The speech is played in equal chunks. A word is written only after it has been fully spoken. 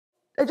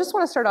I just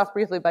want to start off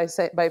briefly by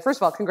first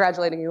of all,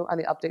 congratulating you on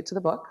the update to the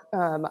book.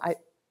 It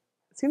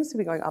seems to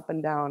be going up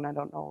and down. I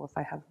don't know if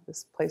I have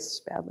this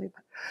placed badly,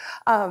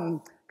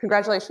 but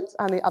congratulations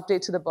on the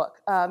update to the book.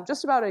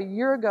 Just about a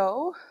year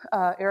ago,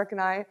 Eric and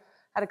I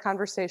had a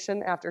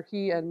conversation after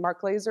he and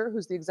Mark Glazer,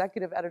 who's the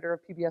executive editor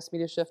of PBS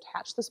MediaShift,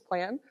 hatched this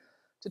plan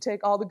to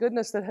take all the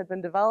goodness that had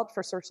been developed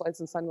for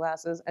searchlights and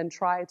sunglasses and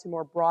try to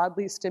more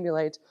broadly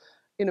stimulate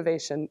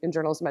innovation in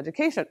journalism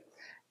education.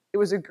 It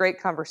was a great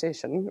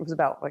conversation. It was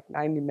about like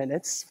 90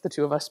 minutes, the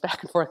two of us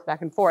back and forth,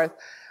 back and forth.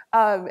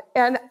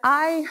 And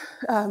I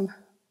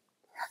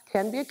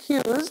can be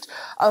accused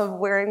of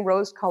wearing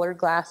rose-colored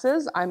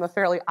glasses. I'm a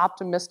fairly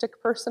optimistic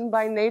person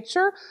by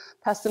nature.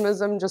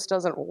 Pessimism just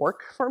doesn't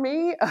work for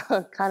me.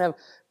 Kind of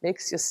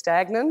makes you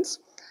stagnant.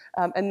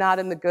 And not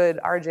in the good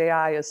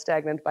RJI is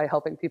stagnant by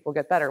helping people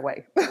get better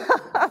way.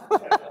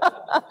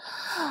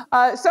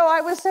 So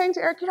I was saying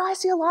to Eric, I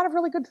see a lot of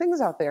really good things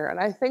out there, and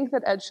I think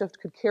that EdShift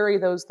could carry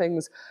those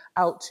things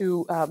out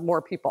to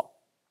more people.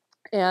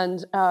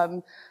 And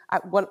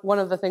one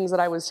of the things that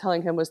I was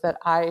telling him was that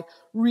I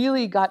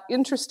really got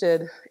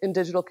interested in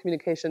digital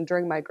communication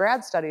during my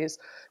grad studies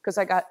because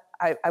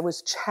I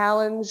was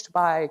challenged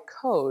by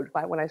code.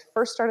 When I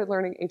first started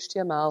learning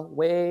HTML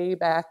way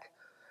back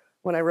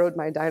when I rode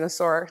my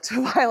dinosaur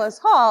to Vilas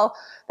Hall,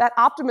 that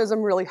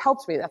optimism really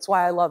helped me. That's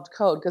why I loved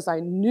code, because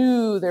I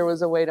knew there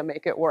was a way to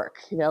make it work.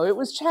 It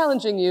was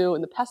challenging you,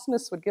 and the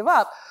pessimists would give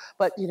up,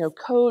 but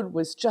code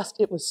was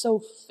it was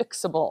so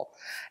fixable.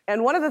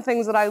 And one of the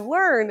things that I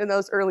learned in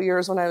those early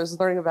years when I was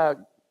learning about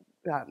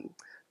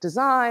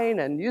design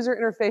and user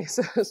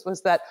interfaces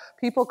was that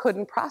people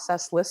couldn't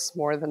process lists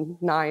more than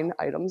 9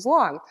 items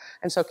long.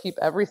 And so keep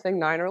everything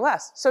 9 or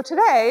less. So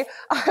today,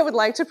 I would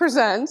like to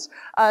present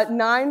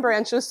 9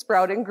 branches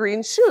sprouting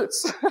green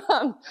shoots.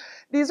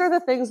 These are the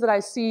things that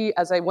I see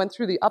as I went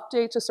through the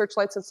update to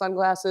Searchlights and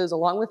Sunglasses,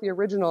 along with the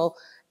original,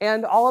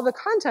 and all of the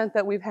content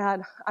that we've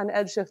had on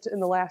EdShift in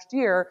the last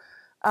year.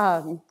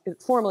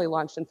 It formally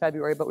launched in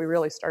February, but we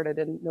really started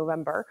in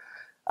November.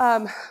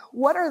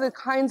 What are the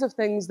kinds of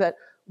things that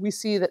we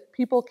see that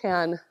people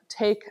can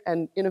take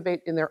and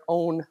innovate in their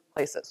own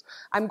places?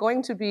 I'm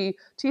going to be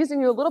teasing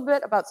you a little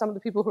bit about some of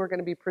the people who are going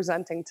to be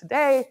presenting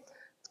today.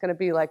 It's going to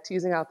be like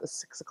teasing out the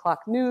 6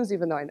 o'clock news,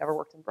 even though I never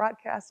worked in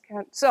broadcast.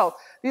 So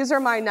these are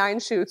my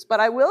 9 shoots, but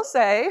I will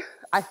say,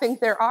 I think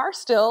there are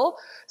still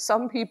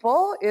some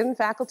people in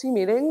faculty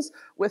meetings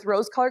with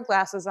rose-colored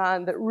glasses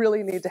on that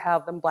really need to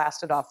have them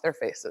blasted off their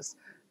faces.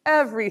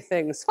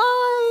 Everything's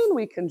fine,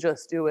 we can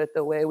just do it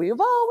the way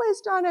we've always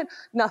done it,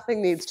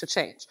 nothing needs to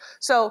change.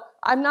 So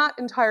I'm not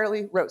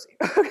entirely rosy,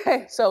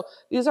 okay? So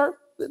this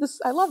is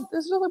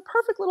a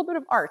perfect little bit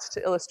of art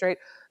to illustrate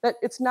that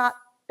it's not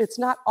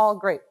all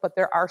great, but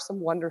there are some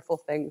wonderful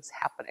things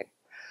happening.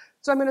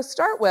 So I'm gonna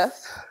start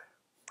with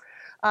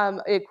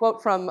a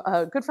quote from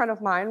a good friend of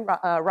mine,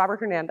 Robert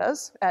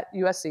Hernandez at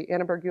USC,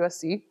 Annenberg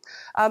USC,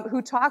 who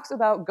talks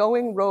about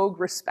going rogue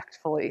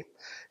respectfully.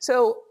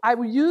 So I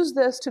would use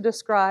this to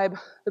describe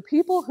the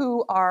people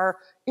who are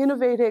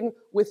innovating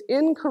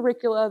within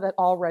curricula that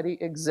already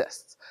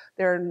exists.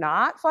 They're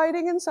not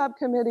fighting in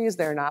subcommittees,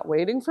 they're not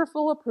waiting for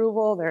full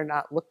approval, they're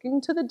not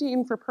looking to the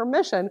dean for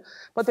permission,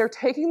 but they're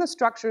taking the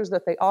structures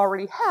that they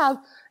already have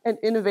and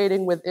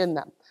innovating within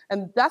them.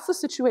 And that's the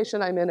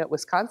situation I'm in at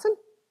Wisconsin.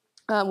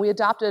 We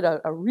adopted a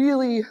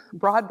really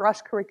broad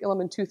brush curriculum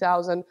in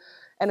 2000,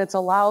 and it's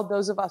allowed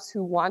those of us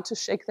who want to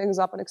shake things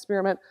up and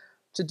experiment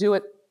to do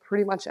it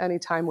pretty much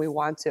anytime we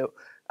want to.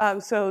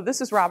 So this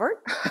is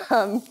Robert.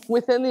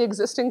 Within the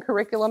existing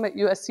curriculum at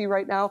USC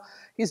right now,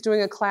 he's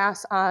doing a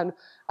class on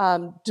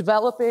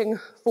developing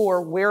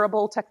for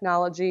wearable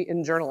technology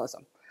in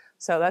journalism.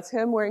 So that's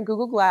him wearing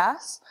Google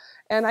Glass.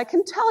 And I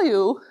can tell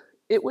you,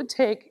 it would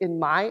take, in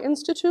my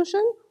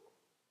institution,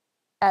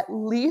 at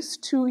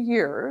least 2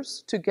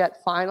 years to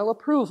get final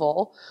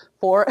approval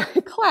for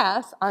a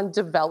class on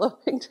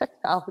developing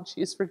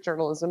technologies for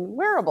journalism and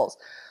wearables,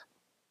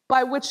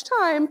 by which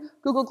time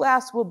Google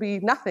Glass will be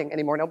nothing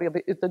anymore.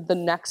 The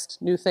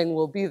next new thing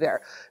will be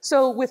there.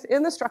 So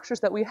within the structures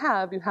that we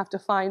have, you have to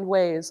find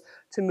ways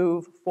to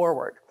move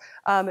forward.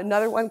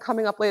 Another one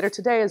coming up later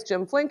today is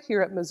Jim Flink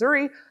here at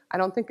Missouri. I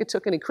don't think it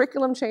took any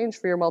curriculum change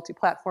for your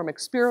multi-platform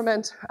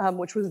experiment,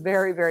 which was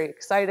very, very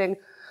exciting.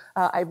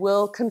 I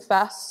will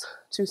confess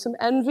to some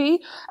envy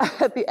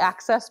at the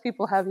access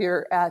people have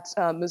here at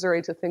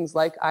Missouri to things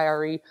like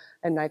IRE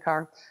and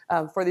NICAR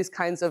for these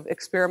kinds of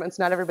experiments.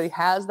 Not everybody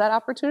has that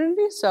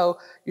opportunity, so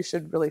you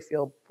should really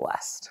feel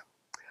blessed.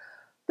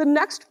 The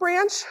next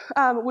branch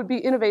would be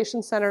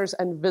innovation centers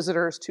and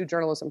visitors to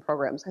journalism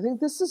programs. I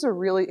think this is a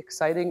really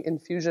exciting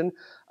infusion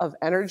of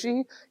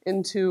energy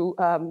into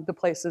the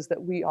places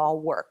that we all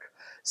work.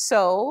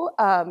 So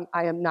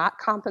I am not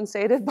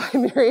compensated by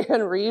Mary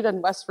Ann Reed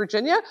in West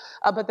Virginia,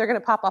 but they're going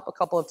to pop up a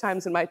couple of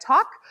times in my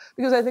talk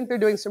because I think they're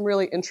doing some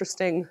really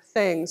interesting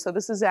things. So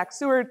this is Zach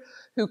Seward,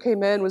 who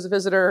came in, was a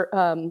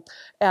visitor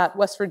at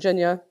West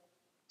Virginia,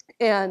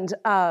 and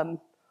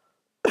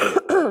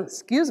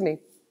excuse me,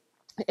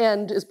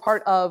 and is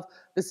part of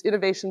this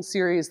innovation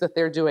series that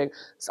they're doing.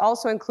 This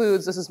also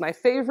includes, this is my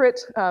favorite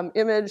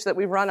image that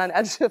we've run on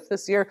EdShift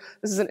this year.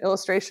 This is an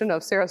illustration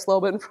of Sarah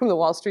Slobin from the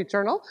Wall Street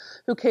Journal,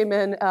 who came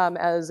in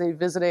as a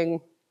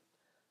visiting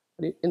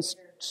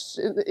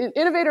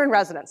innovator in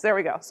residence. There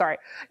we go. Sorry,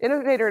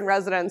 innovator in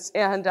residence,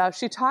 and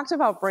she talked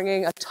about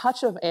bringing a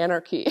touch of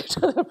anarchy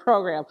to the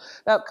program.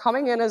 About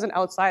coming in as an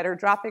outsider,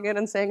 dropping in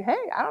and saying, "Hey,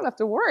 I don't have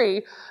to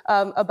worry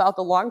about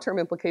the long-term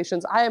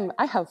implications.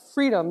 I have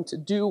freedom to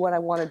do what I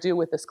want to do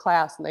with this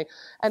class." And they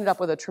ended up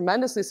with a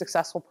tremendously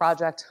successful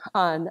project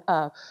on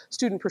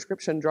student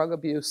prescription drug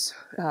abuse,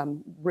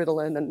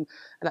 Ritalin, and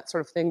that sort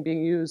of thing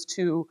being used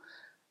to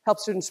help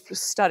students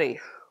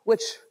study,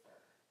 which,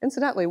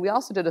 incidentally, we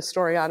also did a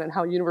story on and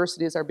how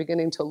universities are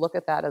beginning to look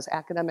at that as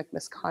academic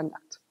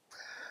misconduct.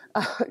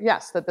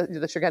 Yes,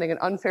 that you're getting an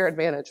unfair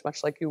advantage,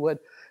 much like you would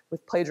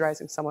with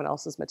plagiarizing someone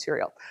else's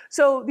material.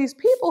 So these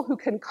people who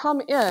can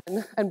come in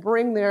and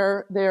bring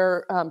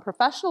their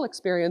professional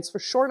experience for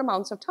short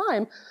amounts of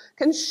time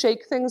can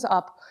shake things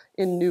up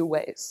in new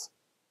ways.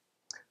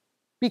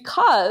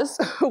 Because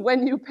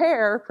when you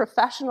pair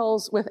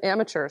professionals with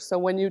amateurs, so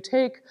when you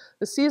take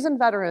the seasoned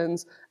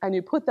veterans and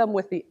you put them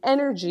with the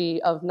energy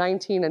of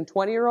 19 and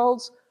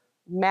 20-year-olds,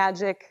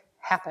 magic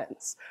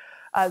happens.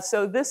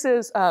 So this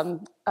is,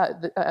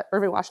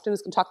 Irving Washington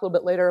is going to talk a little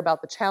bit later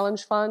about the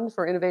Challenge Fund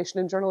for Innovation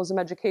in Journalism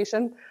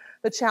Education.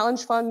 The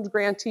Challenge Fund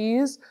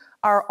grantees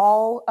are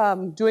all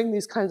doing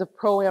these kinds of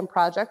pro-am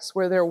projects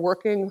where they're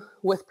working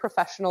with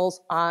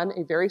professionals on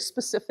a very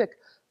specific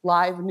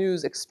live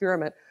news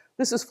experiment.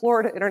 This is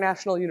Florida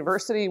International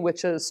University,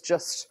 which is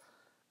just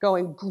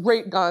going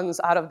great guns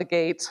out of the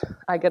gate.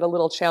 I get a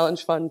little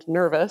Challenge Fund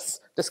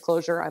nervous.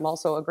 Disclosure, I'm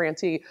also a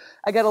grantee.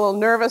 I get a little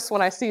nervous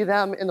when I see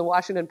them in the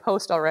Washington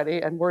Post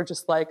already, and we're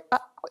just like,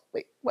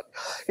 wait,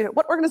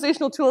 what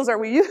organizational tools are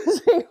we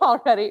using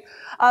already?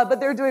 But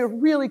they're doing a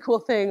really cool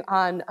thing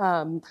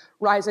on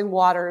rising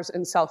waters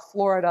in South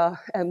Florida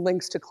and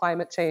links to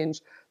climate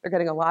change. They're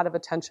getting a lot of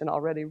attention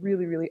already,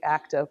 really, really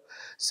active.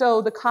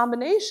 So the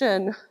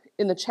combination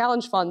in the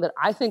Challenge Fund that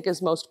I think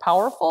is most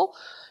powerful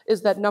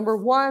is that, number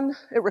one,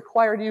 it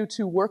required you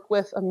to work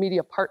with a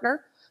media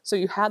partner, so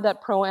you had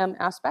that pro-am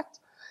aspect.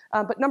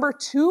 But number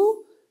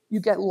two, you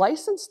get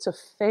licensed to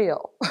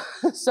fail.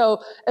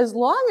 So as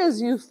long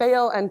as you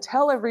fail and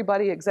tell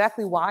everybody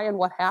exactly why and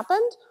what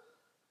happened,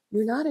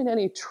 you're not in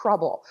any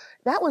trouble.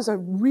 That was a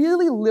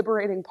really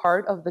liberating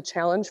part of the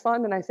Challenge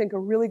Fund, and I think a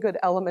really good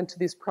element to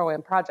these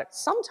pro-am projects.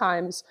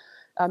 Sometimes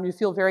you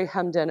feel very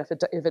hemmed in. If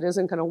it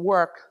isn't going to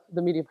work,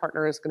 the media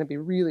partner is going to be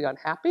really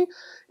unhappy.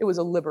 It was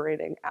a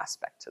liberating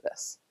aspect to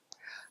this.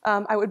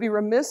 I would be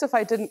remiss if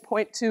I didn't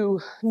point to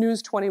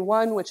News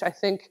 21, which I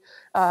think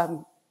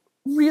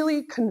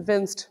really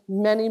convinced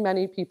many,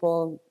 many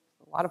people,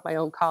 a lot of my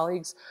own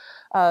colleagues,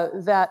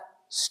 that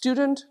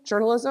student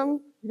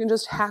journalism, you can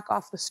just hack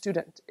off the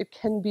student. It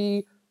can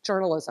be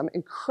journalism,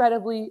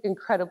 incredibly,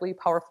 incredibly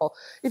powerful.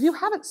 If you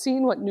haven't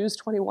seen what News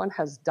 21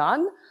 has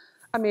done,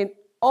 I mean,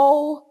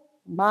 oh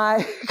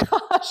my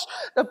gosh,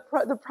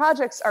 the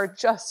projects are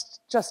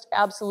just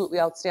absolutely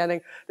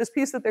outstanding. This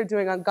piece that they're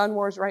doing on gun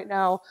wars right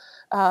now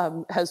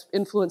has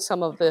influenced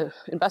some of the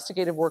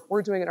investigative work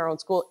we're doing in our own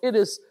school. It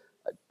is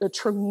a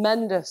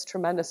tremendous,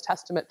 tremendous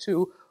testament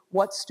to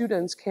what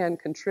students can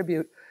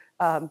contribute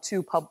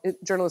to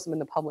journalism in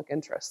the public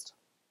interest.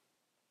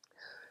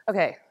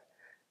 Okay,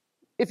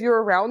 if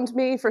you're around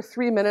me for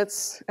 3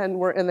 minutes and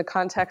we're in the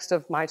context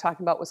of my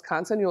talking about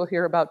Wisconsin, you'll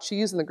hear about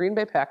cheese and the Green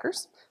Bay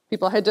Packers.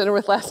 People I had dinner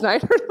with last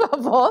night heard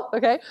about both,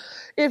 okay?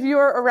 If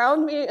you're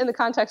around me in the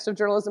context of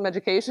journalism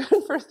education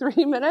for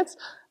 3 minutes,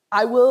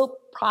 I will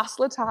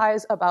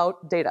proselytize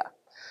about data.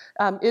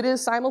 It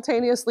is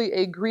simultaneously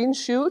a green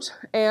shoot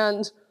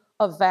and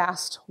a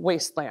vast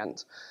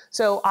wasteland.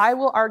 So I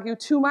will argue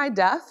to my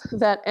death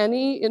that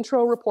any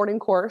intro reporting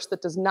course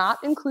that does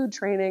not include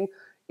training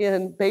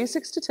in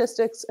basic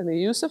statistics and the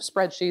use of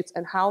spreadsheets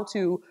and how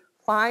to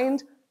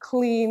find,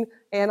 clean,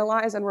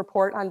 analyze, and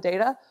report on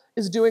data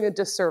is doing a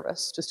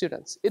disservice to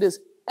students. It is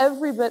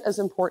every bit as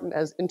important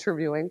as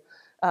interviewing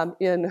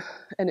in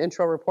an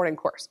intro reporting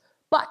course.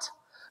 But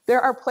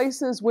there are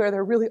places where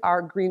there really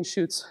are green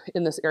shoots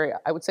in this area.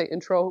 I would say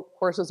intro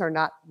courses are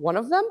not one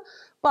of them,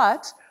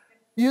 but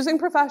using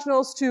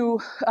professionals to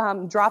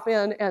drop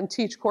in and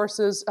teach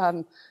courses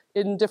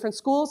in different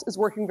schools is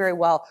working very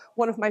well.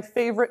 One of my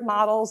favorite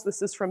models,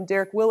 this is from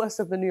Derek Willis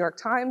of the New York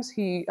Times.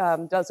 He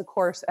does a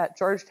course at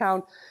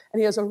Georgetown, and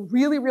he has a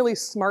really, really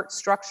smart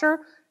structure,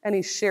 and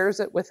he shares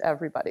it with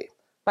everybody.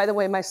 By the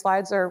way, my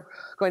slides are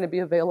going to be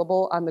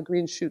available on the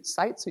Green Shoot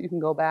site, so you can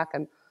go back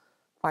and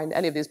find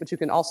any of these, but you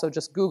can also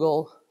just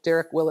Google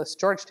Derek Willis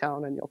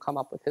Georgetown, and you'll come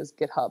up with his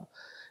GitHub.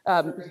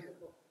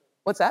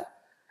 What's that?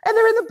 And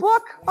they're in the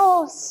book.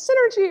 Oh,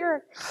 synergy,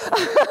 Eric.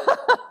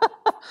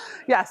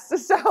 Yes,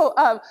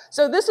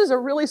 so this is a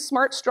really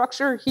smart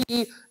structure.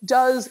 He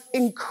does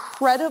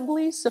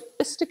incredibly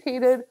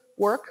sophisticated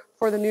work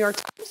for the New York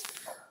Times,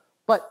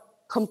 but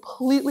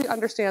completely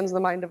understands the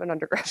mind of an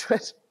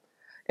undergraduate.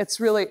 It's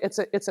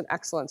an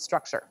excellent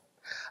structure.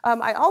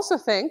 I also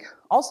think,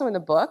 also in the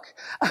book,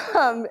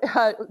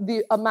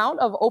 the amount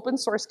of open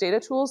source data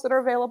tools that are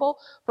available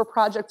for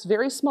projects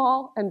very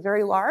small and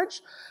very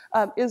large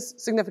is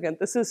significant.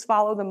 This is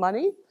Follow the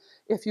Money.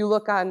 If you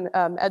look on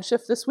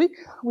EdShift this week,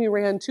 we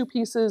ran 2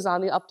 pieces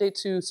on the update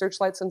to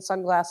searchlights and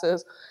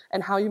sunglasses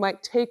and how you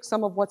might take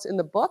some of what's in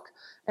the book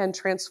and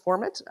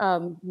transform it.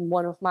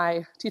 One of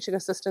my teaching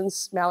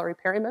assistants, Mallory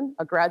Perryman,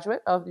 a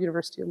graduate of the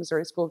University of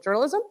Missouri School of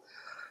Journalism,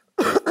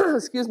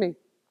 excuse me,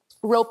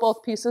 wrote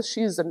both pieces.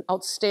 She's an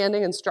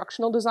outstanding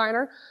instructional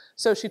designer.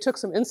 So she took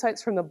some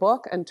insights from the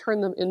book and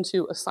turned them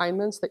into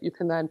assignments that you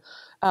can then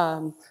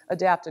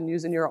adapt and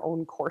use in your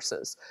own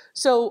courses.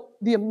 So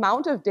the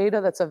amount of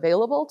data that's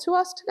available to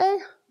us today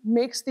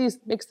makes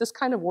this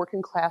kind of work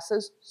in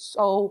classes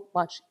so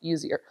much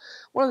easier.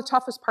 One of the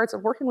toughest parts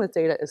of working with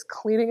data is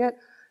cleaning it,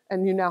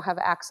 and you now have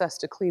access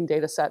to clean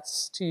data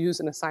sets to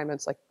use in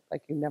assignments like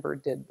you never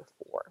did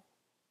before.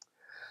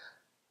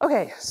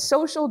 Okay,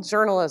 social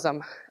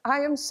journalism.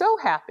 I am so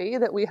happy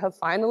that we have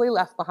finally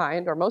left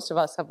behind, or most of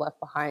us have left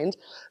behind,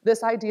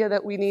 this idea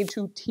that we need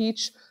to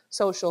teach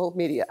social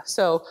media.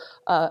 So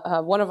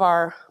one of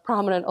our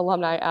prominent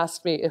alumni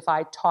asked me if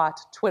I taught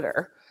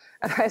Twitter.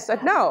 And I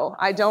said, no,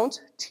 I don't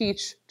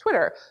teach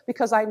Twitter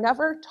because I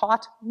never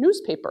taught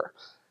newspaper.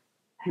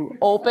 You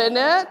open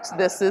it,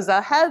 this is a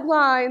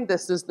headline,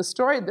 this is the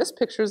story, this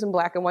picture is in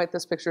black and white,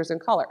 this picture is in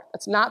color.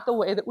 That's not the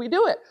way that we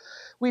do it.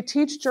 We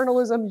teach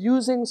journalism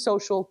using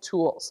social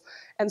tools.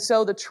 And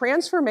so the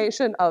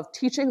transformation of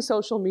teaching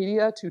social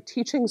media to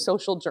teaching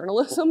social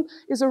journalism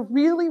is a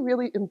really,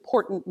 really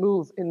important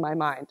move in my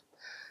mind.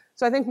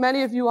 So I think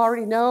many of you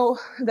already know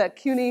that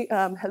CUNY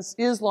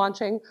is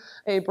launching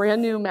a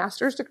brand new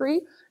master's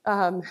degree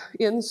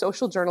in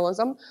social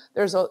journalism.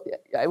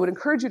 I would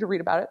encourage you to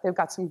read about it. They've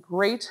got some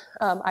great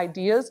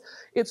ideas.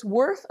 It's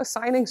worth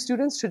assigning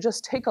students to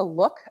just take a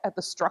look at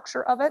the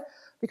structure of it,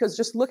 because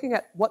just looking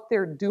at what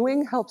they're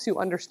doing helps you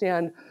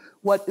understand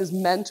what is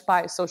meant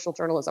by social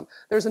journalism.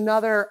 There's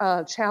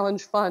another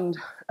Challenge Fund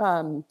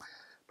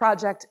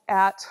project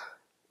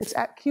it's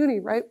at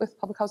CUNY, right, with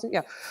public housing?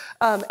 Yeah.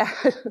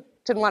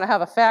 Didn't want to have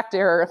a fact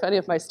error if any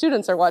of my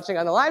students are watching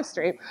on the live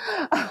stream.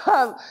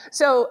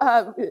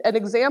 An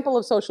example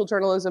of social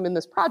journalism in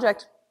this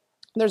project,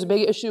 there's a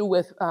big issue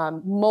with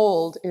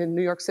mold in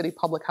New York City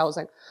public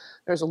housing.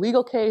 There's a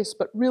legal case,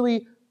 but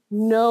really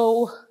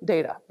no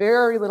data,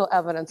 very little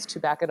evidence to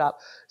back it up.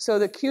 So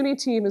the CUNY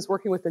team is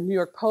working with the New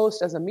York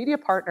Post as a media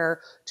partner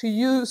to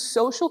use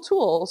social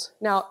tools.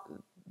 Now,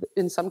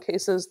 in some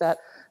cases that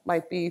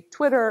might be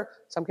Twitter,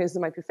 some cases it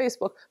might be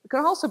Facebook. It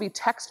can also be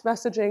text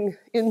messaging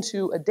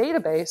into a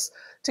database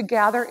to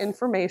gather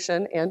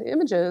information and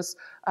images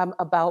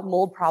about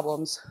mold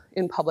problems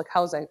in public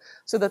housing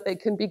so that they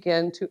can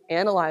begin to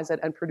analyze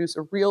it and produce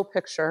a real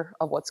picture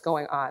of what's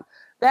going on.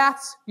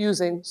 That's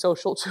using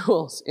social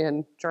tools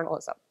in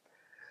journalism.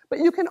 But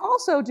you can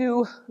also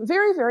do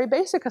very, very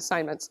basic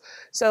assignments.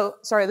 So,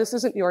 sorry, this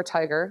isn't your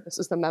tiger. This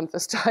is the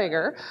Memphis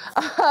tiger.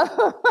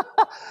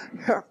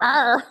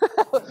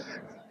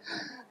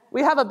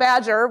 We have a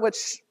badger,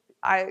 which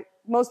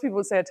most people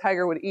would say a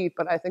tiger would eat,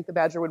 but I think the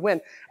badger would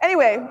win.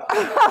 Anyway,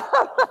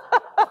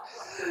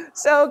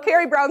 so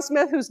Carrie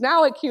Brown-Smith, who's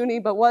now at CUNY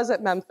but was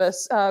at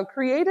Memphis,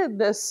 created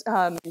this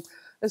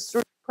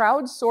sort of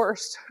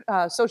crowdsourced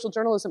social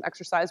journalism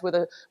exercise with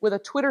a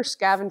Twitter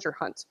scavenger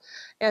hunt.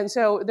 And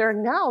so there are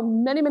now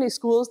many, many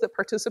schools that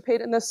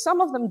participate in this.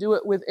 Some of them do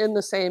it within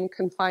the same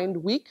confined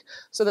week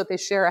so that they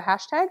share a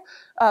hashtag,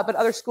 but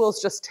other schools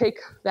just take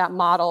that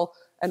model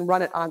and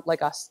run it on,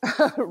 like us,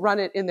 run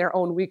it in their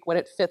own week when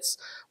it fits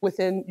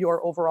within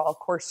your overall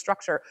course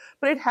structure.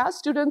 But it has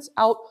students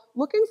out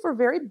looking for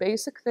very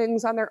basic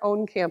things on their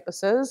own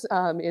campuses.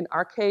 In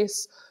our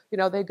case,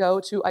 they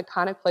go to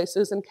iconic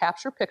places and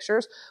capture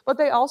pictures, but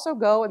they also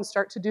go and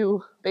start to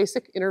do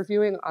basic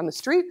interviewing on the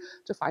street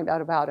to find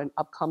out about an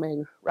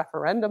upcoming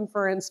referendum,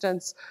 for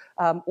instance,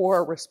 or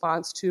a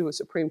response to a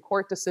Supreme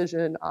Court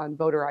decision on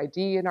voter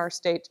ID in our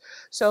state.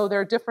 So there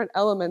are different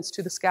elements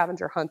to the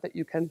scavenger hunt that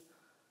you can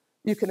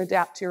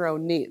adapt to your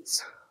own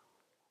needs.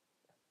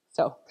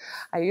 So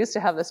I used to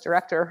have this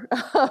director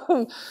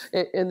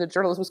in the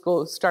journalism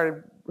school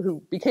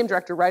who became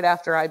director right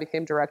after I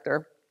became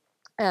director.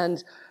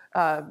 And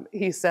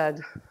he said,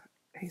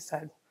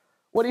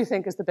 what do you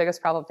think is the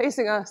biggest problem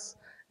facing us?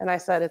 And I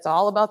said, it's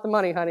all about the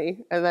money,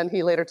 honey. And then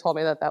he later told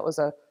me that was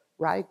a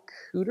Ry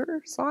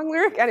Cooder song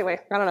lyric. Anyway,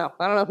 I don't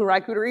know who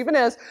Ry Cooder even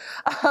is.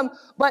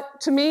 But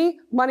to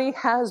me, money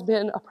has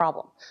been a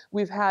problem.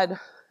 We've had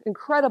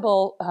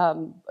incredible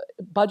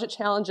budget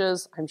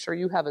challenges. I'm sure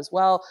you have as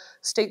well.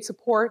 State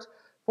support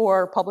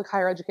for public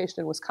higher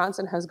education in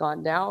Wisconsin has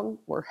gone down.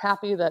 We're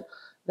happy that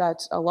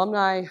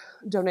alumni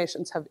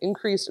donations have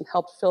increased and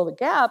helped fill the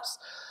gaps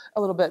a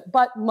little bit,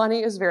 but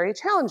money is very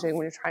challenging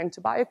when you're trying to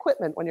buy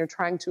equipment, when you're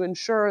trying to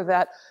ensure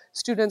that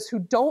students who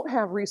don't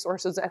have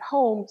resources at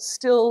home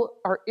still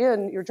are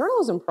in your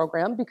journalism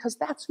program, because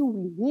that's who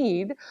we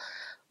need.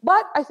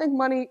 But I think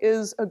money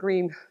is a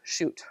green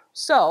shoot.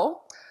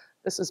 So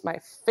This is my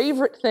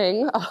favorite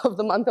thing of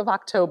the month of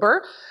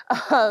October,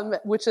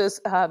 which is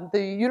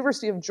the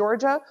University of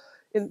Georgia,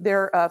 in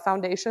their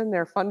foundation,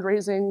 their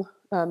fundraising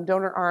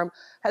donor arm,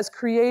 has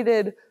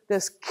created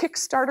this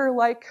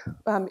Kickstarter-like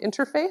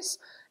interface.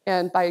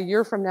 And by a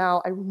year from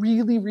now, I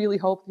really, really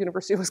hope the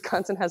University of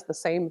Wisconsin has the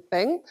same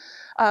thing.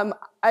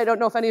 I don't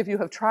know if any of you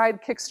have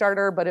tried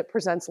Kickstarter, but it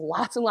presents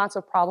lots and lots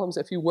of problems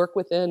if you work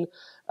within,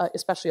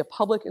 especially a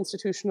public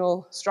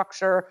institutional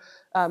structure.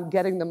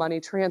 Getting the money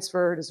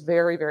transferred is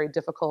very, very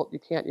difficult. You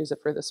can't use it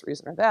for this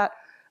reason or that.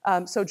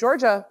 So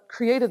Georgia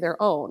created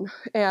their own.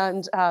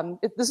 And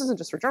this isn't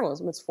just for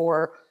journalism, it's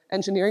for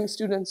engineering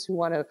students who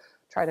want to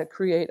try to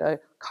create a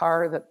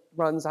car that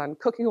runs on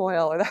cooking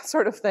oil or that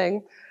sort of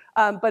thing.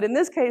 But in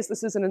this case,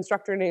 this is an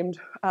instructor named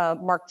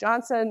Mark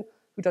Johnson,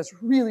 who does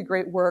really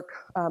great work,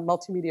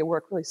 multimedia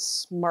work, really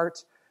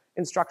smart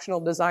instructional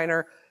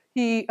designer.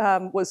 He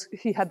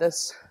had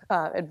this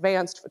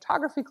advanced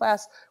photography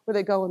class where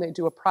they go and they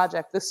do a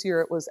project. This year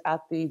it was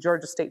at the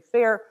Georgia State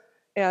Fair,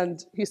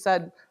 and he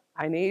said,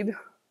 I need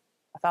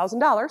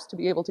 $1,000 to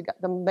be able to get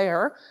them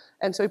there.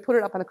 And so he put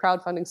it up on the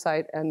crowdfunding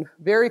site and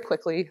very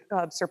quickly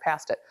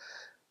surpassed it.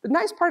 The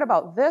nice part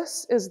about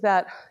this is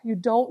that you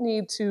don't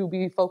need to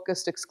be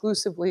focused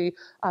exclusively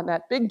on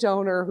that big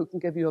donor who can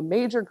give you a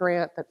major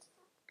grant that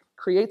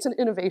creates an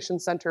innovation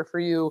center for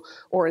you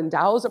or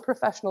endows a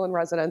professional in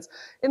residence.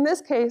 In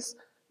this case,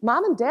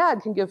 mom and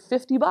dad can give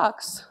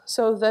 $50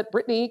 so that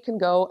Brittany can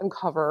go and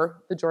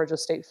cover the Georgia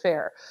State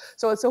Fair.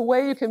 So it's a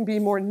way you can be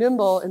more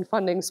nimble in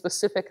funding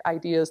specific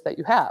ideas that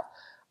you have.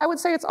 I would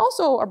say it's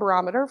also a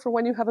barometer for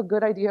when you have a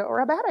good idea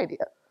or a bad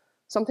idea.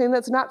 Something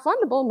that's not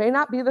fundable may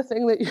not be the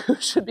thing that you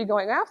should be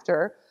going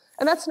after,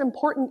 and that's an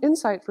important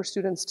insight for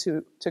students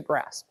to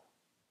grasp.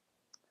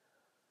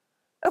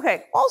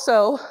 Okay,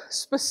 also,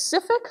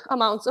 specific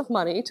amounts of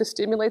money to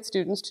stimulate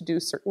students to do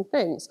certain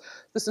things.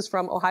 This is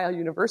from Ohio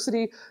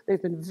University.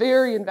 They've been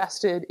very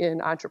invested in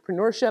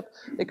entrepreneurship.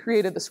 They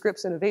created the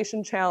Scripps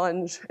Innovation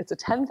Challenge. It's a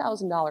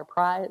 $10,000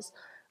 prize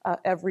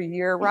every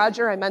year.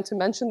 Roger, I meant to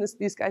mention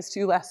these guys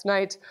to you last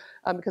night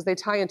because they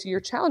tie into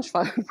your Challenge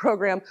Fund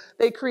program.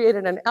 They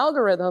created an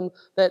algorithm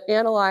that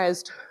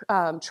analyzed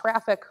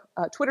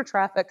Twitter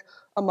traffic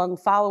among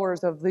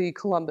followers of the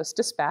Columbus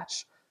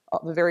Dispatch,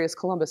 the various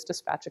Columbus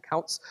Dispatch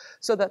accounts,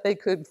 so that they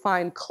could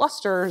find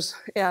clusters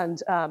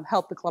and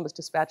help the Columbus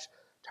Dispatch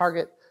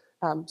target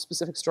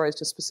specific stories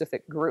to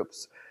specific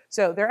groups.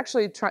 So they're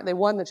actually they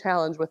won the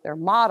challenge with their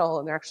model,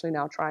 and they're actually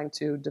now trying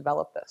to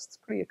develop this. It's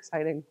a pretty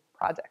exciting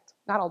project.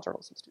 Not all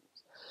journalism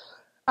students.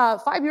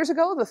 5 years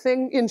ago, the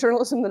thing in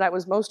journalism that I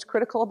was most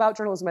critical about,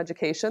 journalism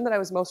education that I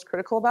was most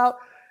critical about,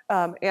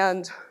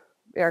 and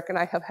Eric and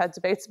I have had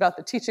debates about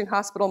the teaching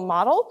hospital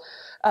model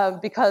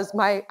because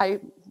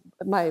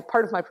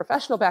part of my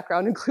professional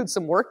background includes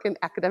some work in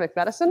academic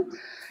medicine.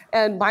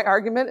 And my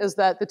argument is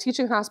that the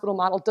teaching hospital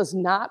model does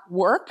not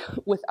work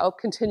without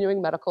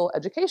continuing medical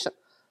education.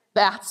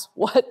 That's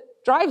what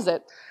drives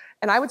it.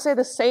 And I would say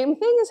the same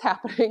thing is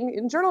happening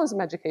in journalism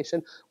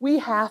education. We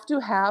have to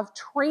have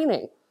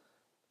training.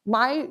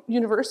 My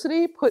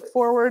university put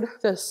forward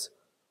this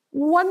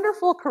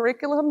wonderful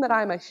curriculum that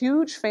I'm a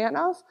huge fan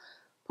of,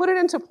 put it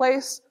into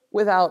place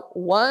without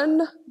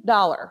 $1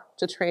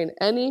 to train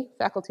any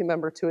faculty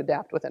member to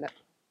adapt within it.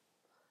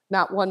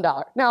 Not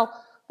 $1. Now,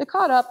 they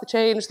caught up, they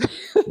changed,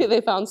 they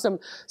found some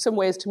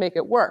ways to make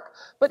it work.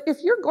 But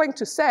if you're going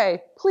to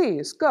say,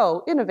 please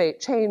go,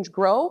 innovate, change,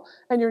 grow,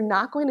 and you're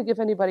not going to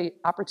give anybody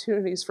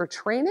opportunities for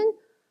training,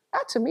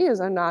 that to me is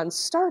a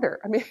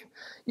non-starter. I mean,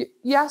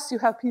 yes, you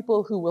have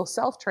people who will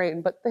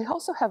self-train, but they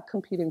also have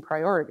competing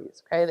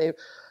priorities, okay?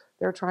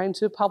 They're trying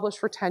to publish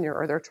for tenure,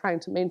 or they're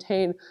trying to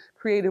maintain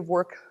creative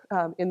work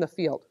in the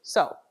field.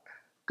 So,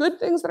 good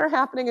things that are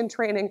happening in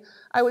training.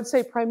 I would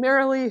say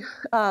primarily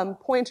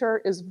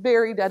Poynter is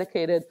very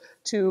dedicated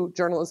to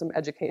journalism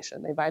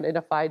education. They've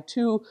identified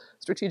 2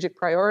 strategic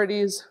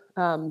priorities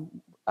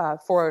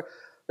for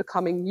the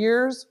coming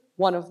years.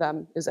 One of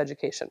them is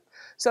education.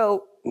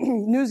 So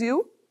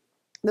NewsU,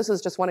 this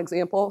is just one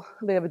example.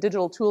 They have a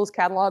digital tools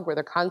catalog where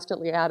they're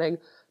constantly adding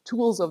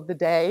tools of the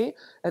day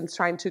and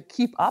trying to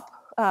keep up.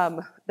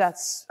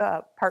 That's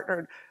a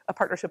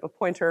partnership of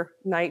Poynter,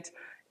 Knight,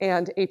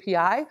 and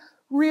API.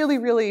 Really,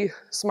 really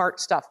smart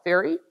stuff.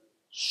 Very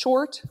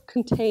short,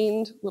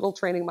 contained little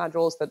training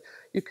modules that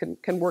you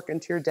can work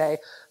into your day.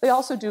 They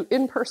also do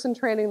in-person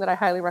training that I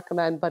highly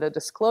recommend, but a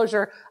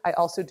disclosure, I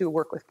also do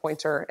work with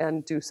Poynter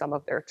and do some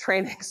of their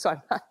training, so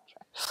I'm not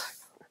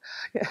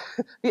Yeah.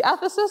 The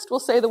ethicist will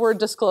say the word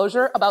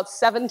disclosure about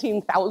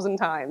 17,000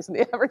 times in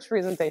the average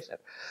presentation.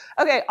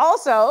 Okay,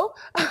 also,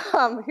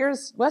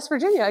 here's West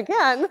Virginia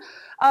again.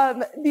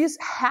 These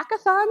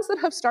hackathons that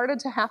have started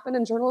to happen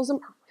in journalism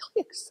are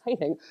really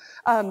exciting.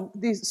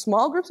 These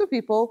small groups of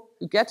people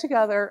who get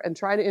together and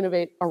try to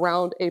innovate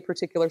around a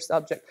particular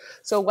subject.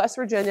 So West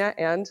Virginia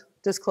and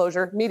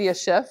disclosure,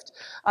 MediaShift,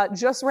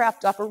 just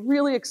wrapped up a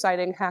really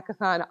exciting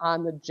hackathon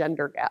on the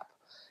gender gap.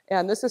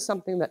 And this is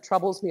something that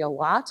troubles me a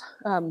lot.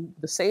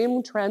 The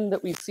same trend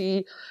that we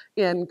see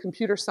in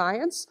computer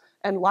science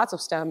and lots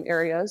of STEM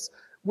areas,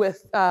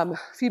 with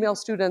female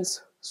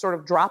students sort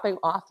of dropping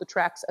off the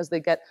tracks as they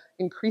get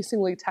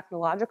increasingly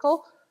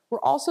technological. We're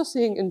also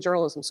seeing in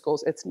journalism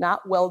schools, it's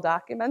not well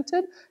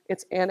documented,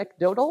 it's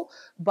anecdotal,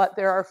 but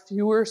there are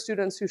fewer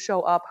students who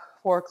show up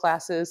for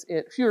classes,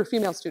 fewer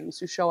female students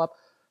who show up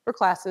for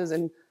classes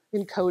in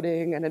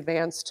coding and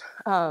advanced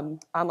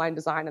online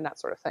design and that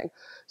sort of thing.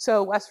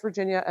 So West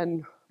Virginia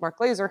and Mark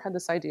Glazer had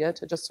this idea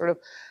to just sort of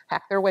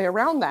hack their way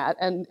around that,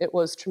 and it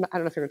was, I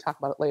don't know if you're gonna talk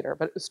about it later,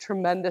 but it was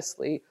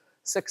tremendously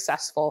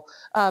successful.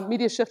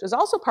 MediaShift is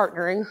also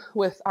partnering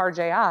with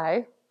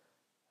RJI.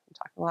 I'm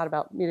talking a lot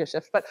about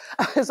MediaShift, but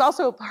is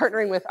also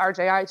partnering with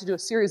RJI to do a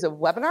series of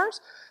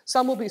webinars.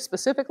 Some will be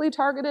specifically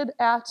targeted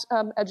at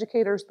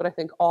educators, but I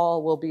think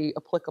all will be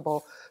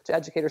applicable to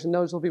educators, and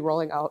those will be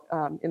rolling out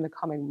in the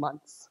coming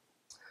months.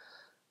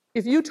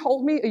 If you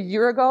told me a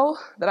year ago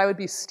that I would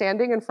be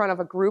standing in front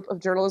of a group of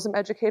journalism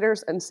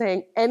educators and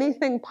saying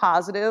anything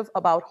positive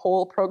about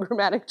whole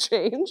programmatic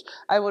change,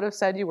 I would have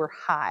said you were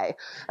high.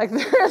 Like,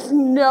 there is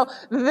no,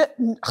 like,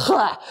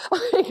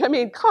 I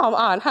mean, come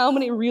on, how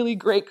many really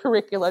great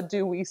curricula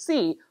do we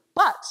see?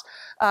 But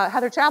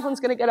Heather Chaplin's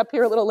gonna get up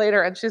here a little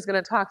later and she's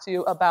gonna talk to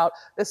you about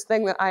this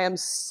thing that I am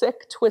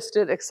sick,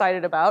 twisted,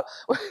 excited about,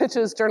 which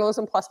is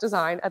journalism plus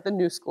design at the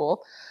New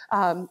School.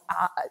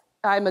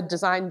 I'm a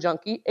design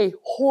junkie, a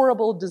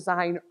horrible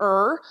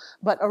designer,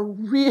 but a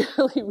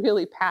really,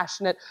 really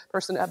passionate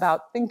person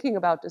about thinking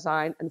about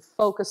design and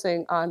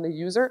focusing on the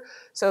user.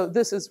 So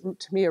this is,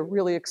 to me, a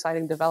really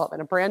exciting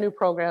development. A brand new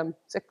program,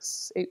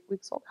 8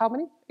 weeks old. How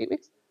many? 8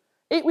 weeks?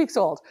 8 weeks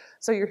old.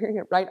 So you're hearing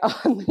it right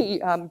on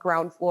the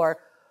ground floor.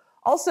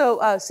 Also,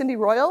 Cindy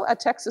Royal at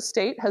Texas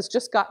State has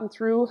just gotten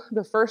through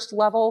the first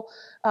level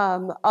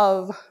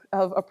of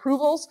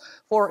approvals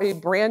for a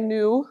brand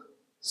new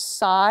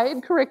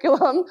side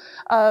curriculum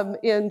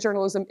in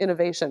journalism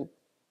innovation.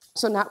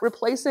 So not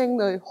replacing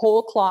the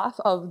whole cloth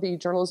of the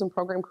journalism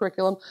program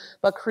curriculum,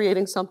 but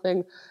creating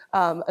something,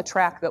 a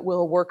track that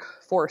will work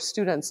for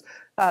students.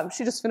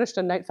 She just finished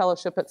a night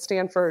fellowship at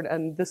Stanford,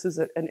 and this is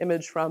an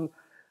image from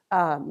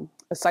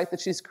a site that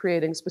she's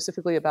creating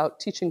specifically about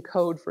teaching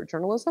code for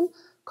journalism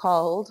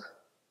called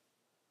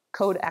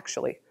Code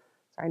Actually.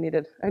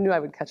 Sorry, I knew I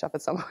would catch up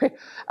at some point.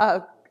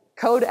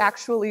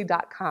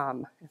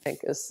 Codeactually.com, I think,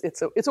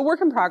 it's a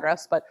work in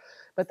progress, but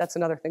that's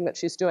another thing that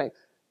she's doing.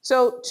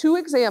 So 2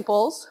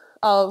 examples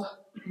of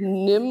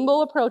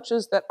nimble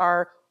approaches that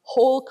are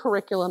whole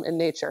curriculum in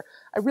nature.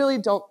 I really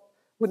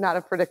would not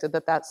have predicted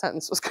that that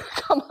sentence was going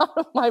to come out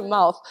of my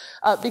mouth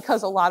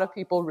because a lot of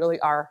people really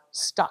are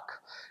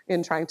stuck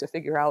in trying to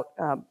figure out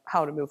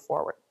how to move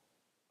forward.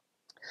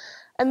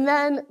 And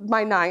then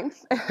my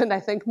 9th, and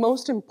I think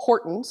most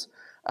important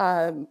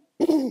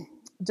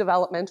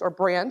development or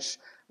branch,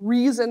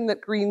 reason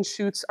that green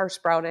shoots are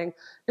sprouting,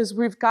 is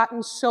we've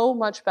gotten so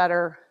much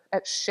better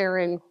at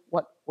sharing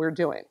what we're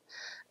doing.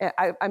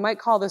 I might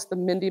call this the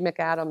Mindy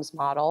McAdams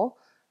model.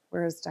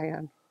 Where is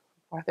Diane?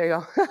 Oh, there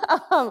you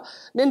go.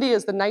 Mindy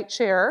is the night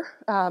chair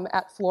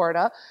at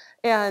Florida,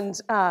 and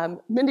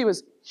Mindy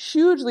was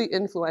hugely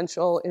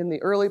influential in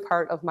the early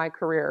part of my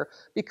career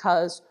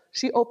because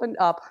she opened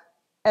up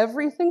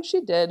everything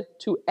she did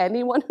to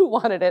anyone who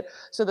wanted it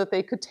so that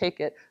they could take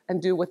it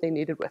and do what they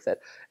needed with it.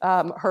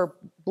 Her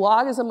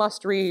blog is a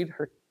must-read.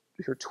 Her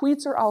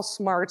tweets are all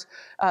smart.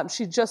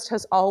 She just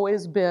has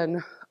always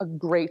been a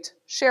great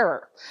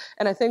sharer.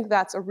 And I think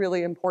that's a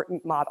really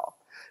important model.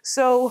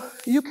 So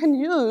you can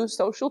use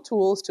social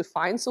tools to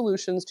find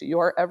solutions to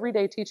your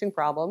everyday teaching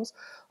problems.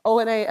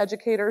 O&A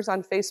educators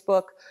on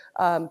Facebook,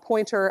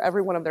 Poynter,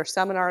 every one of their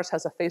seminars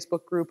has a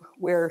Facebook group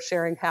where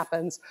sharing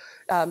happens.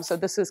 So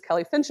this is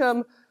Kelly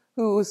Fincham,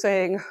 who's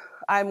saying,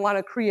 I want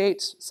to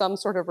create some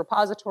sort of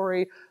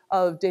repository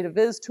of data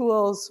viz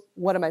tools.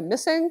 What am I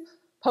missing?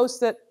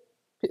 Post it.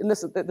 And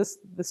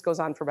this goes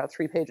on for about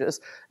 3 pages.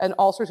 And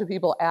all sorts of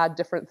people add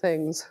different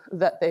things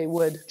that they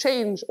would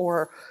change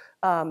or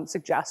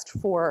suggest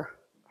for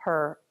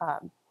her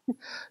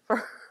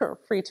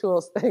free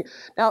tools thing.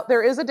 Now,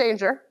 there is a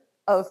danger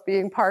of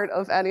being part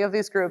of any of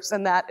these groups,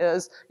 and that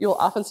is you'll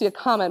often see a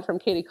comment from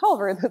Katy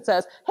Culver that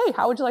says, hey,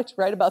 how would you like to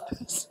write about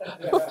this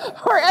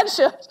for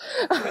EdShift?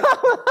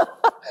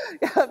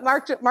 Yeah,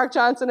 Mark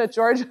Johnson at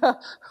Georgia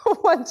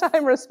one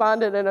time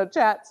responded in a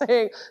chat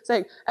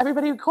saying,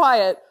 everybody be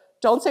quiet.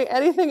 Don't say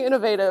anything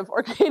innovative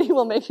or Katy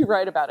will make you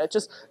write about it.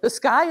 Just the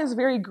sky is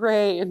very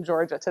gray in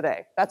Georgia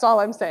today. That's all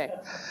I'm saying.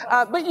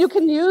 But you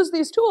can use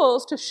these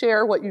tools to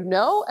share what you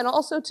know and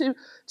also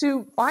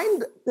to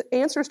find the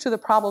answers to the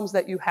problems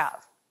that you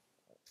have.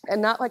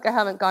 And not like I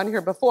haven't gone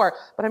here before,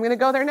 but I'm going to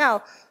go there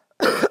now.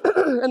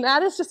 And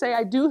that is to say,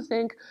 I do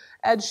think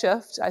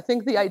EdShift, I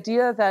think the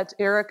idea that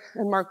Eric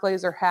and Mark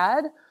Glazer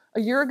had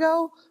a year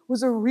ago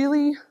was a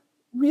really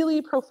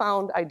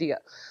profound idea.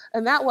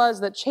 And that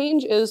was that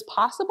change is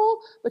possible,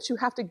 but you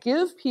have to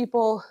give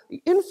people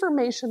the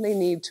information they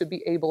need to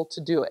be able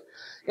to do it.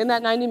 In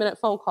that 90-minute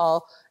phone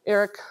call,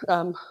 Eric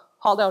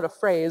hauled out a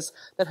phrase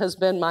that has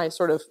been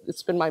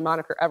it's been my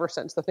moniker ever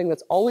since, the thing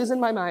that's always in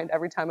my mind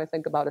every time I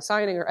think about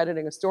assigning or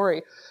editing a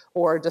story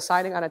or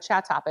deciding on a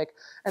chat topic,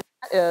 and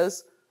that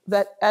is,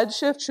 that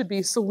EdShift should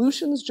be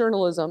solutions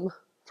journalism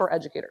for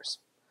educators.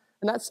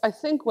 And that's, I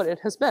think, what it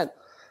has been.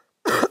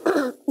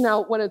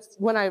 Now,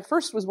 when I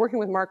first was working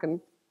with Mark and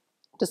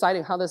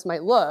deciding how this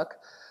might look,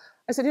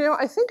 I said,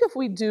 I think if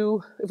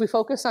we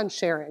focus on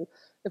sharing,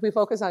 if we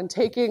focus on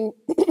taking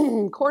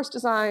course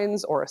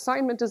designs or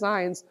assignment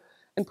designs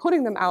and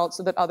putting them out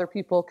so that other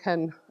people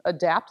can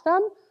adapt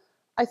them,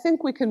 I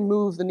think we can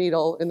move the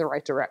needle in the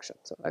right direction.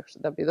 So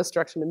actually, that'd be this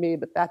direction to me,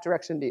 but that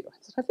direction to you.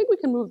 So I think we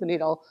can move the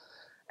needle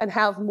and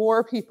have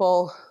more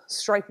people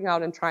striking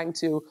out and trying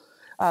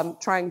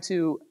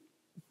to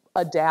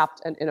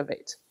adapt and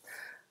innovate.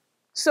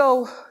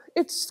 So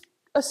it's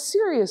a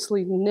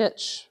seriously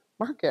niche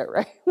market,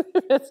 right?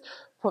 It's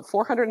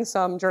 400 and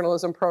some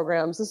journalism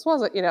programs. This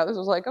wasn't, this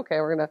was like, okay,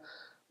 we're gonna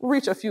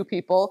reach a few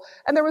people.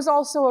 And there was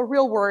also a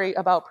real worry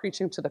about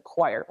preaching to the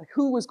choir. Like,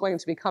 who was going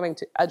to be coming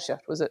to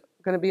EdShift? Was it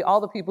gonna be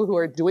all the people who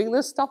are doing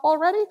this stuff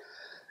already?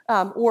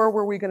 Or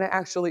were we gonna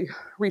actually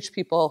reach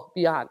people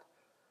beyond?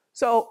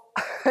 So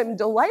I'm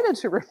delighted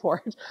to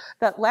report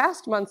that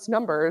last month's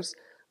numbers,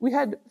 we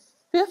had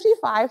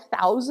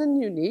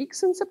 55,000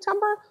 uniques in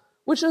September,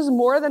 which is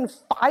more than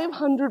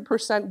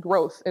 500%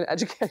 growth in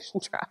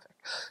education traffic.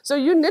 So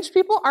you niche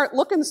people aren't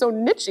looking so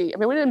nichey. I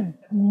mean, we didn't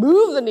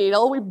move the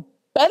needle, we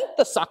bent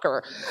the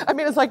sucker. I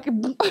mean, it's like,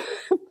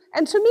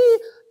 and to me,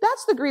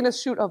 that's the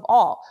greenest shoot of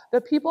all,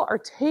 that people are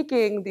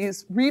taking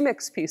these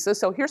remix pieces.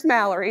 So here's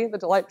Mallory, the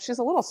delight. She's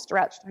a little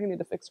stretched. I need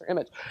to fix her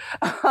image.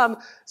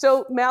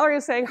 So Mallory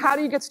is saying, how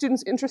do you get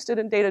students interested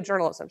in data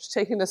journalism? She's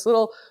taking this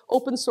little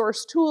open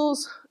source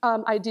tools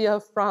idea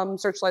from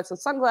Searchlights and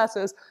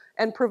Sunglasses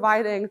and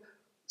providing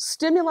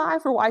stimuli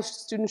for why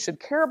students should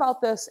care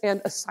about this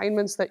and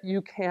assignments that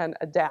you can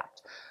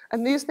adapt.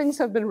 And these things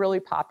have been really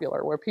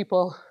popular, where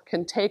people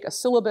can take a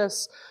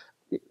syllabus,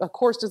 a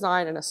course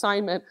design, an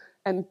assignment,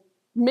 and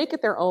make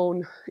it their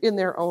own in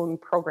their own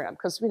program,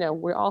 because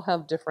we all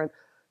have different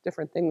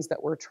things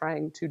that we're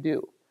trying to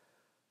do.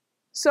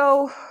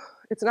 So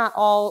it's not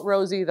all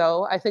rosy,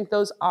 though. I think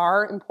those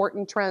are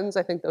important trends.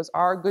 I think those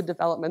are good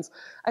developments.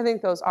 I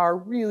think those are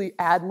really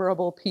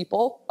admirable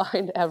people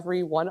behind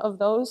every one of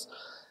those.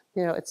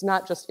 It's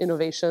not just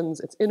innovations,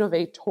 it's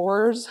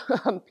innovators,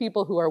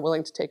 people who are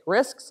willing to take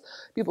risks,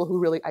 people who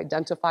really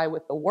identify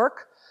with the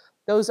work.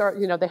 Those are,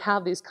 they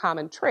have these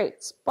common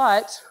traits,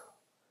 but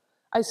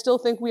I still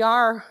think we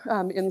are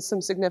in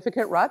some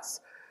significant ruts.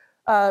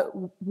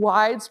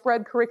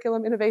 Widespread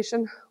curriculum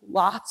innovation,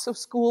 lots of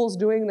schools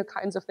doing the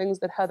kinds of things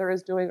that Heather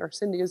is doing or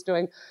Cindy is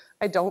doing.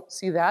 I don't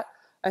see that.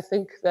 I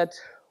think that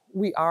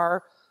we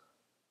are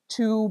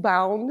too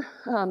bound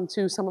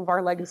to some of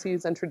our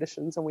legacies and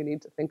traditions, and we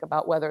need to think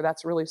about whether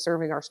that's really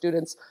serving our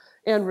students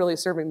and really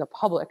serving the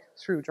public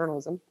through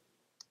journalism.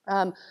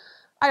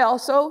 I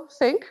also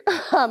think,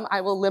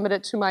 I will limit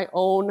it to my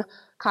own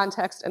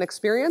context and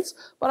experience,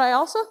 but I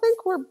also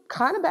think we're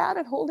kind of bad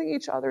at holding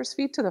each other's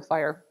feet to the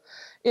fire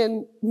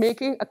in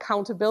making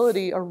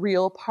accountability a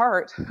real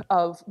part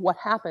of what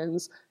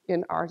happens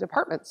in our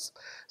departments.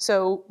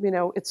 So,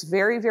 it's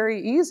very,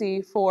 very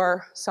easy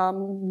for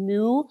some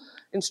new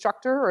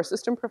instructor or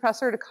assistant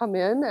professor to come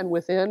in and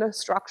within a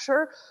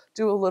structure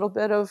do a little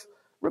bit of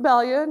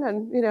rebellion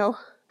and,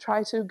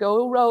 try to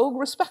go rogue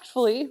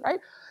respectfully, right?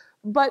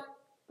 But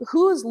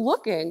who's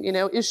looking?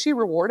 Is she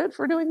rewarded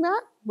for doing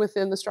that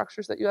within the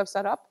structures that you have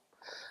set up?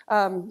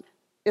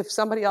 If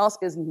somebody else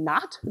is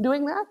not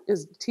doing that,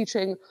 is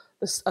teaching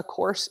a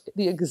course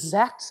the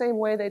exact same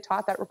way they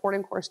taught that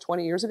reporting course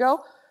 20 years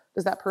ago,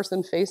 does that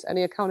person face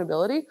any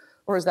accountability,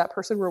 or is that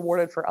person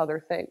rewarded for other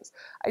things?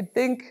 I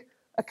think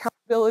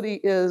accountability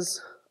is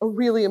a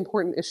really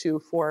important issue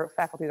for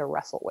faculty to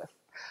wrestle with.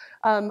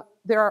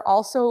 There are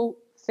also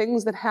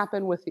things that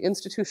happen with the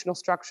institutional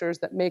structures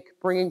that make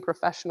bringing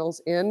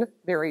professionals in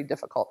very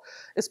difficult,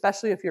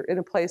 especially if you're in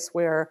a place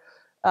where,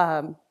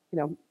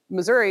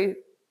 Missouri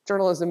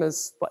journalism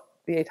is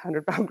the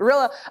 800-pound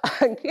gorilla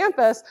on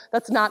campus.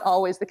 That's not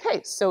always the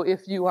case. So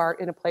if you are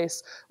in a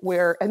place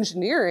where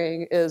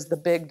engineering is the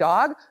big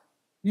dog,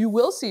 you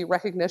will see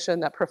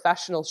recognition that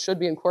professionals should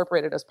be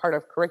incorporated as part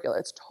of curricula.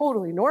 It's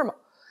totally normal.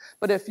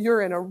 But if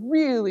you're in a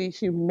really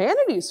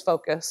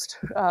humanities-focused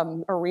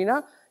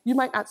arena, you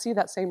might not see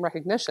that same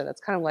recognition.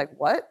 It's kind of like,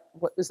 what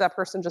is that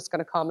person just going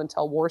to come and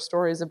tell war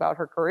stories about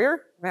her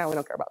career? No, we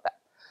don't care about that.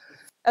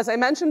 As I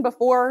mentioned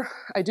before,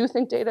 I do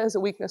think data is a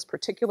weakness,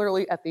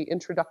 particularly at the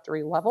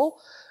introductory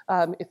level.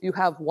 If you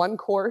have one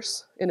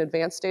course in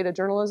advanced data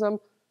journalism,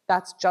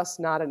 that's just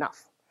not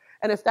enough.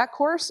 And if that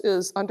course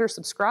is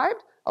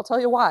undersubscribed, I'll tell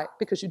you why,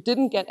 because you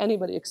didn't get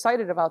anybody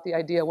excited about the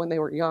idea when they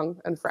were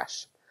young and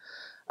fresh.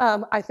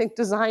 I think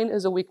design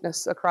is a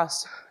weakness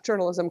across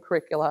journalism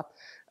curricula.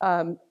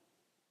 I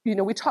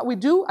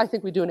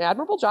think we do an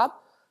admirable job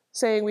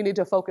saying we need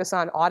to focus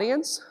on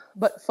audience,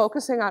 but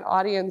focusing on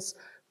audience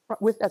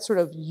with that sort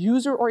of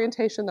user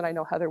orientation that I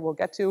know Heather will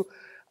get to,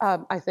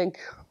 I think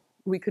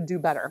we could do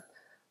better.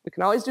 We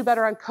can always do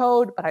better on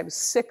code, but I'm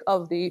sick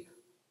of the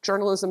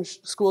journalism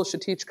schools should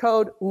teach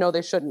code. No,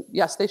 they shouldn't.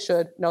 Yes, they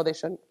should. No, they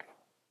shouldn't.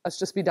 Let's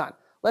just be done.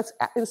 Let's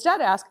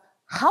instead ask,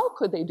 how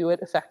could they do it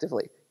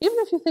effectively? Even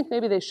if you think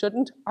maybe they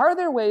shouldn't, are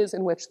there ways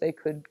in which they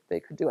could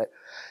do it?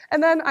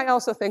 And then I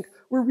also think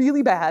we're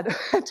really bad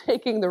at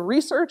taking the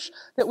research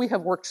that we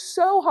have worked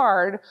so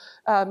hard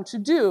to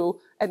do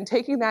and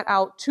taking that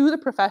out to the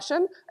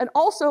profession and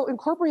also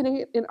incorporating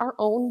it in our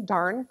own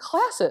darn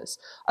classes.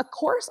 A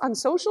course on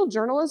social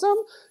journalism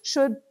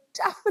should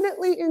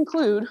definitely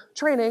include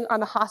training on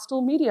the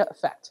hostile media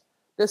effect.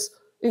 This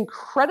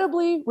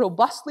incredibly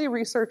robustly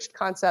researched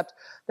concept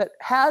that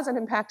has an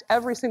impact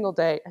every single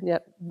day, and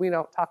yet we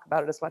don't talk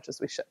about it as much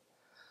as we should.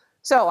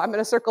 So I'm going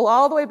to circle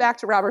all the way back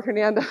to Robert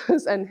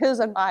Hernandez and his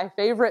and my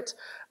favorite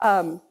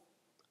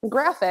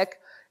graphic.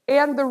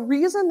 And the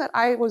reason that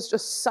I was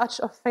just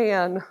such a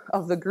fan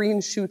of the green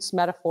shoots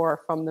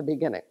metaphor from the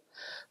beginning.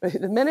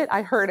 The minute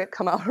I heard it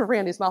come out of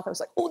Randy's mouth, I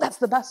was like, oh, that's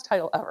the best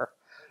title ever.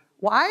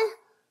 Why?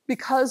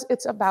 Because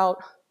it's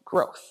about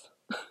growth.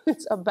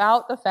 It's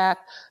about the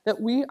fact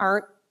that we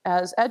aren't,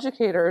 as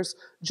educators,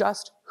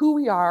 just who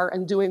we are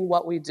and doing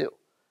what we do.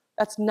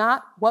 That's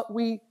not what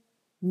we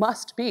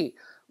must be.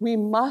 We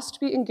must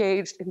be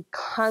engaged in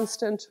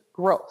constant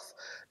growth.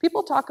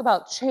 People talk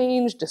about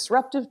change,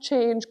 disruptive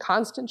change,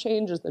 constant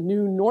change is the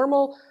new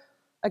normal.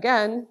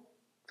 Again,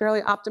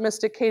 fairly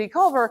optimistic Katy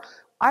Culver,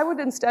 I would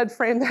instead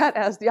frame that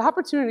as the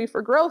opportunity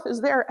for growth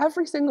is there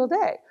every single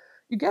day.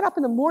 You get up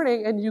in the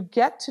morning and you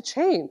get to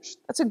change.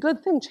 That's a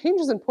good thing. Change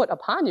isn't put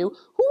upon you.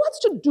 Who wants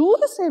to do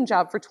the same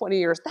job for 20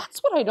 years? That's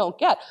what I don't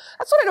get.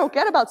 That's what I don't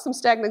get about some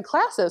stagnant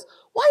classes.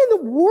 Why in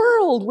the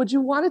world would you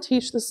want to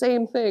teach the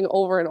same thing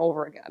over and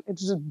over again? It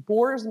just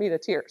bores me to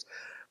tears.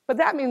 But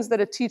that means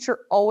that a teacher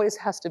always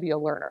has to be a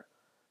learner.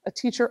 A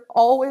teacher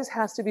always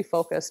has to be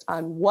focused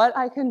on what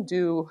I can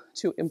do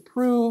to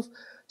improve,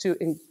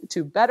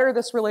 to better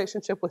this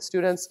relationship with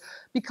students,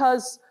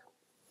 because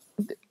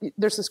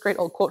there's this great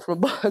old quote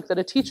from a book that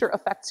a teacher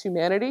affects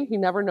humanity. He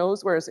never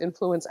knows where his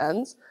influence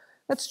ends.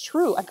 That's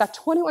true. I've got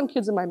 21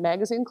 kids in my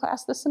magazine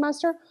class this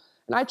semester,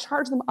 and I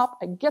charge them up.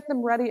 I get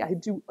them ready. I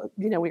do,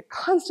 we're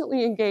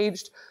constantly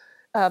engaged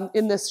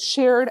in this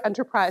shared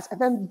enterprise.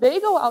 And then they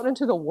go out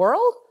into the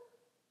world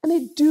and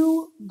they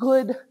do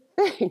good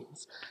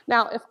things.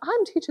 Now, if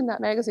I'm teaching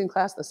that magazine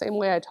class the same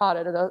way I taught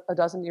it a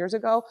dozen years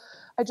ago,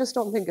 I just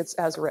don't think it's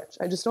as rich.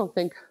 I just don't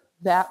think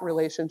that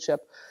relationship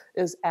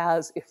is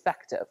as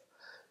effective.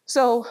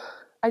 So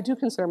I do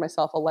consider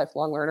myself a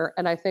lifelong learner,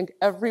 and I think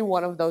every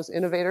one of those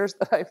innovators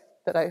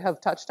that I have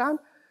touched on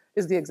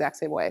is the exact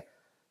same way.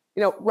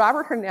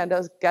 Robert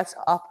Hernandez gets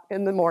up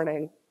in the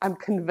morning, I'm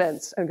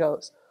convinced, and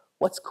goes,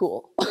 what's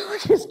cool?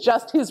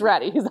 he's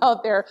ready. He's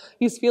out there.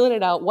 He's feeling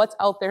it out. What's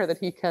out there that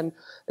he can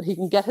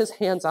get his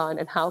hands on,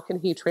 and how can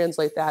he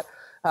translate that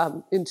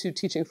into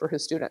teaching for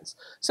his students?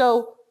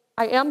 So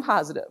I am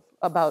positive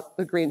about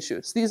the green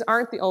shoots. These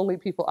aren't the only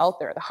people out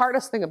there. The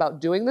hardest thing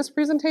about doing this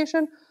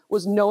presentation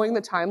was knowing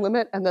the time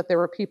limit and that there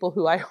were people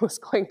who I was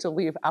going to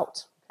leave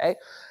out, okay?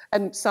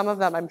 And some of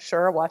them, I'm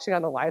sure, are watching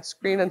on the live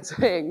stream and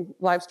saying,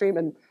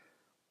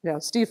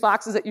 Steve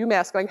Fox is at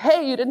UMass going,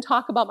 hey, you didn't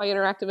talk about my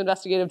interactive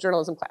investigative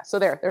journalism class. So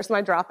there's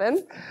my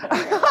drop-in.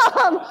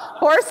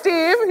 Poor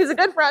Steve, he's a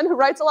good friend who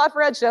writes a lot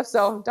for Redshift,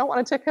 so don't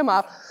want to tick him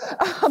up.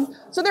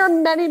 So there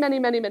are many, many,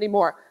 many, many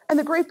more. And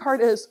the great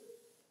part is,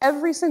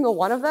 every single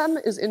one of them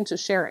is into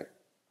sharing.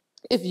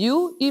 If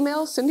you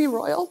email Cindy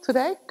Royal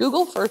today,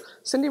 Google for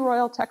Cindy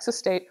Royal, Texas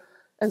State,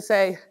 and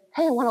say,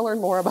 hey, I want to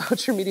learn more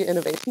about your media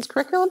innovations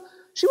curriculum,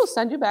 she will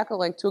send you back a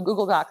link to a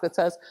Google Doc that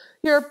says,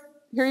 here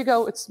you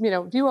go, it's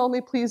view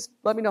only, please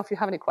let me know if you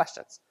have any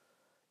questions.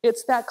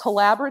 It's that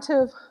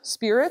collaborative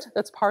spirit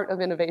that's part of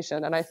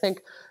innovation, and I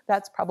think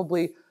that's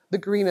probably the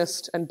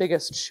greenest and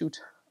biggest shoot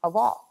of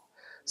all.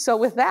 So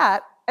with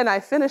that, and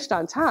I finished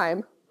on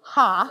time,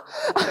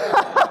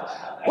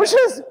 which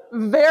is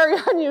very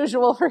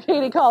unusual for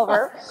Katy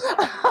Culver.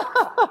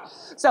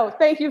 So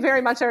thank you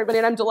very much, everybody,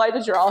 and I'm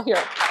delighted you're all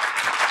here.